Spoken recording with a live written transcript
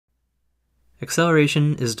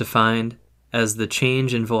Acceleration is defined as the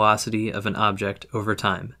change in velocity of an object over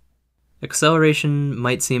time. Acceleration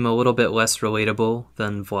might seem a little bit less relatable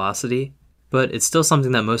than velocity, but it's still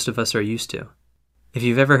something that most of us are used to. If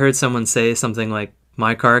you've ever heard someone say something like,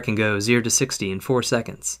 "My car can go 0 to 60 in 4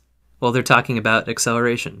 seconds," well, they're talking about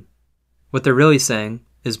acceleration. What they're really saying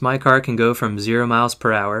is my car can go from 0 miles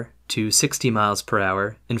per hour to 60 miles per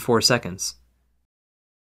hour in 4 seconds.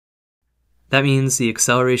 That means the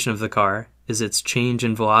acceleration of the car is its change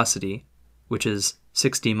in velocity, which is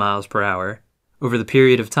 60 miles per hour, over the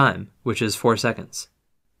period of time, which is 4 seconds.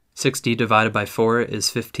 60 divided by 4 is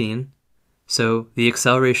 15, so the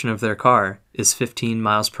acceleration of their car is 15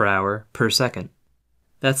 miles per hour per second.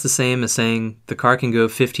 That's the same as saying the car can go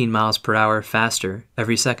 15 miles per hour faster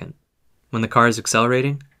every second. When the car is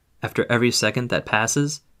accelerating, after every second that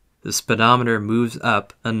passes, the speedometer moves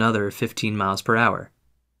up another 15 miles per hour.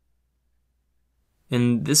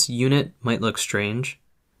 And this unit might look strange,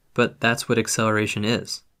 but that's what acceleration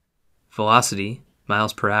is. Velocity,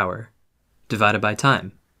 miles per hour, divided by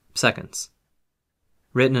time, seconds.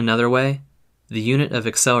 Written another way, the unit of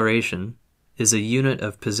acceleration is a unit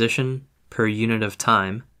of position per unit of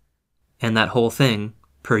time, and that whole thing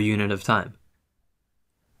per unit of time.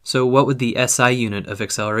 So what would the SI unit of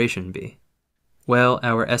acceleration be? Well,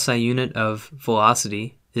 our SI unit of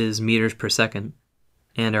velocity is meters per second,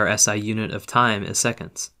 and our SI unit of time is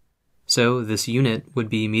seconds. So this unit would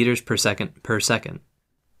be meters per second per second.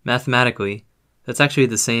 Mathematically, that's actually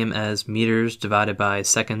the same as meters divided by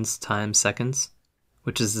seconds times seconds,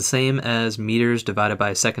 which is the same as meters divided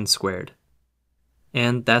by seconds squared.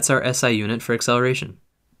 And that's our SI unit for acceleration,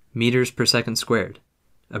 meters per second squared,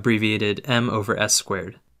 abbreviated m over s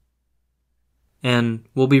squared. And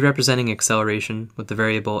we'll be representing acceleration with the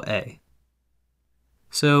variable a.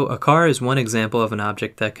 So a car is one example of an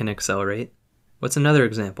object that can accelerate. What's another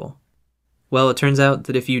example? Well, it turns out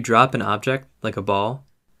that if you drop an object, like a ball,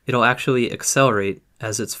 it'll actually accelerate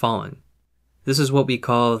as it's falling. This is what we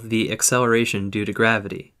call the acceleration due to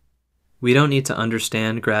gravity. We don't need to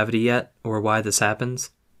understand gravity yet, or why this happens,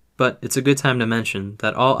 but it's a good time to mention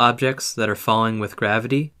that all objects that are falling with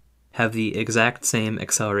gravity have the exact same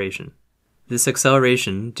acceleration. This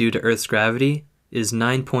acceleration due to Earth's gravity is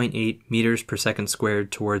 9.8 meters per second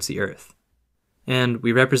squared towards the Earth. And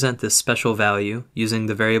we represent this special value using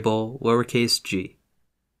the variable lowercase g.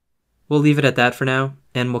 We'll leave it at that for now,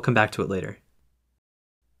 and we'll come back to it later.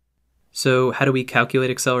 So how do we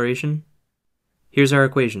calculate acceleration? Here's our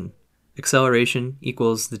equation. Acceleration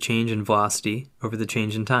equals the change in velocity over the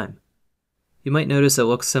change in time. You might notice it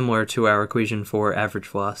looks similar to our equation for average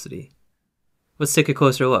velocity. Let's take a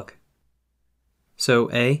closer look.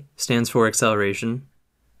 So A stands for acceleration,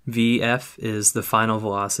 Vf is the final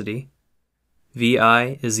velocity,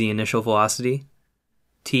 Vi is the initial velocity,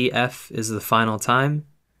 Tf is the final time,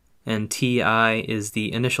 and Ti is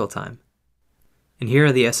the initial time. And here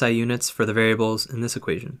are the SI units for the variables in this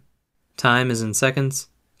equation. Time is in seconds,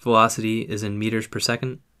 velocity is in meters per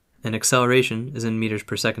second, and acceleration is in meters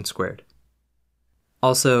per second squared.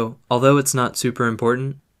 Also, although it's not super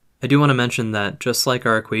important, I do want to mention that just like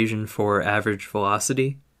our equation for average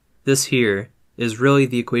velocity, this here is really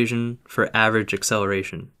the equation for average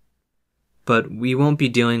acceleration. But we won't be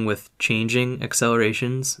dealing with changing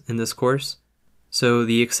accelerations in this course, so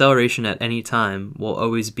the acceleration at any time will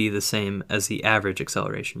always be the same as the average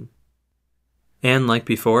acceleration. And like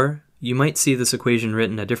before, you might see this equation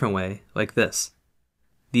written a different way, like this.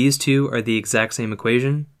 These two are the exact same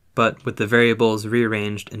equation, but with the variables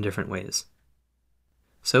rearranged in different ways.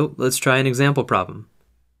 So let's try an example problem.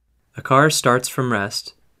 A car starts from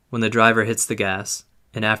rest when the driver hits the gas,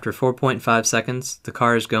 and after 4.5 seconds, the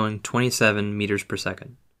car is going 27 meters per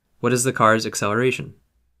second. What is the car's acceleration?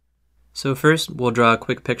 So first, we'll draw a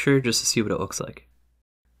quick picture just to see what it looks like.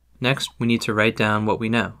 Next, we need to write down what we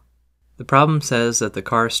know. The problem says that the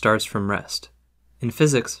car starts from rest. In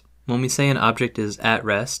physics, when we say an object is at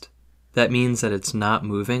rest, that means that it's not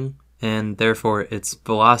moving, and therefore its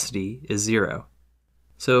velocity is 0.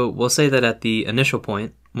 So we'll say that at the initial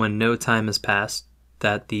point, when no time has passed,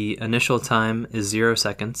 that the initial time is 0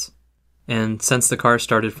 seconds, and since the car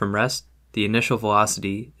started from rest, the initial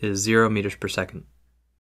velocity is 0 meters per second.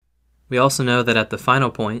 We also know that at the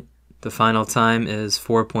final point, the final time is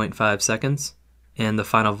 4.5 seconds, and the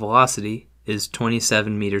final velocity is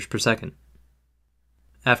 27 meters per second.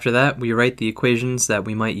 After that, we write the equations that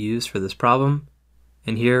we might use for this problem,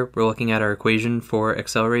 and here we're looking at our equation for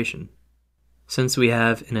acceleration. Since we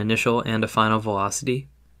have an initial and a final velocity,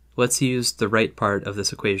 let's use the right part of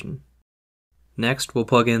this equation. Next, we'll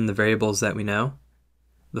plug in the variables that we know.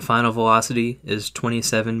 The final velocity is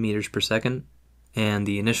 27 meters per second, and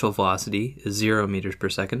the initial velocity is 0 meters per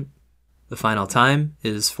second. The final time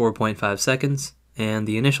is 4.5 seconds, and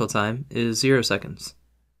the initial time is 0 seconds.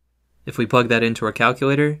 If we plug that into our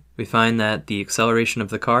calculator, we find that the acceleration of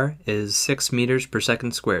the car is 6 meters per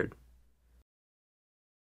second squared.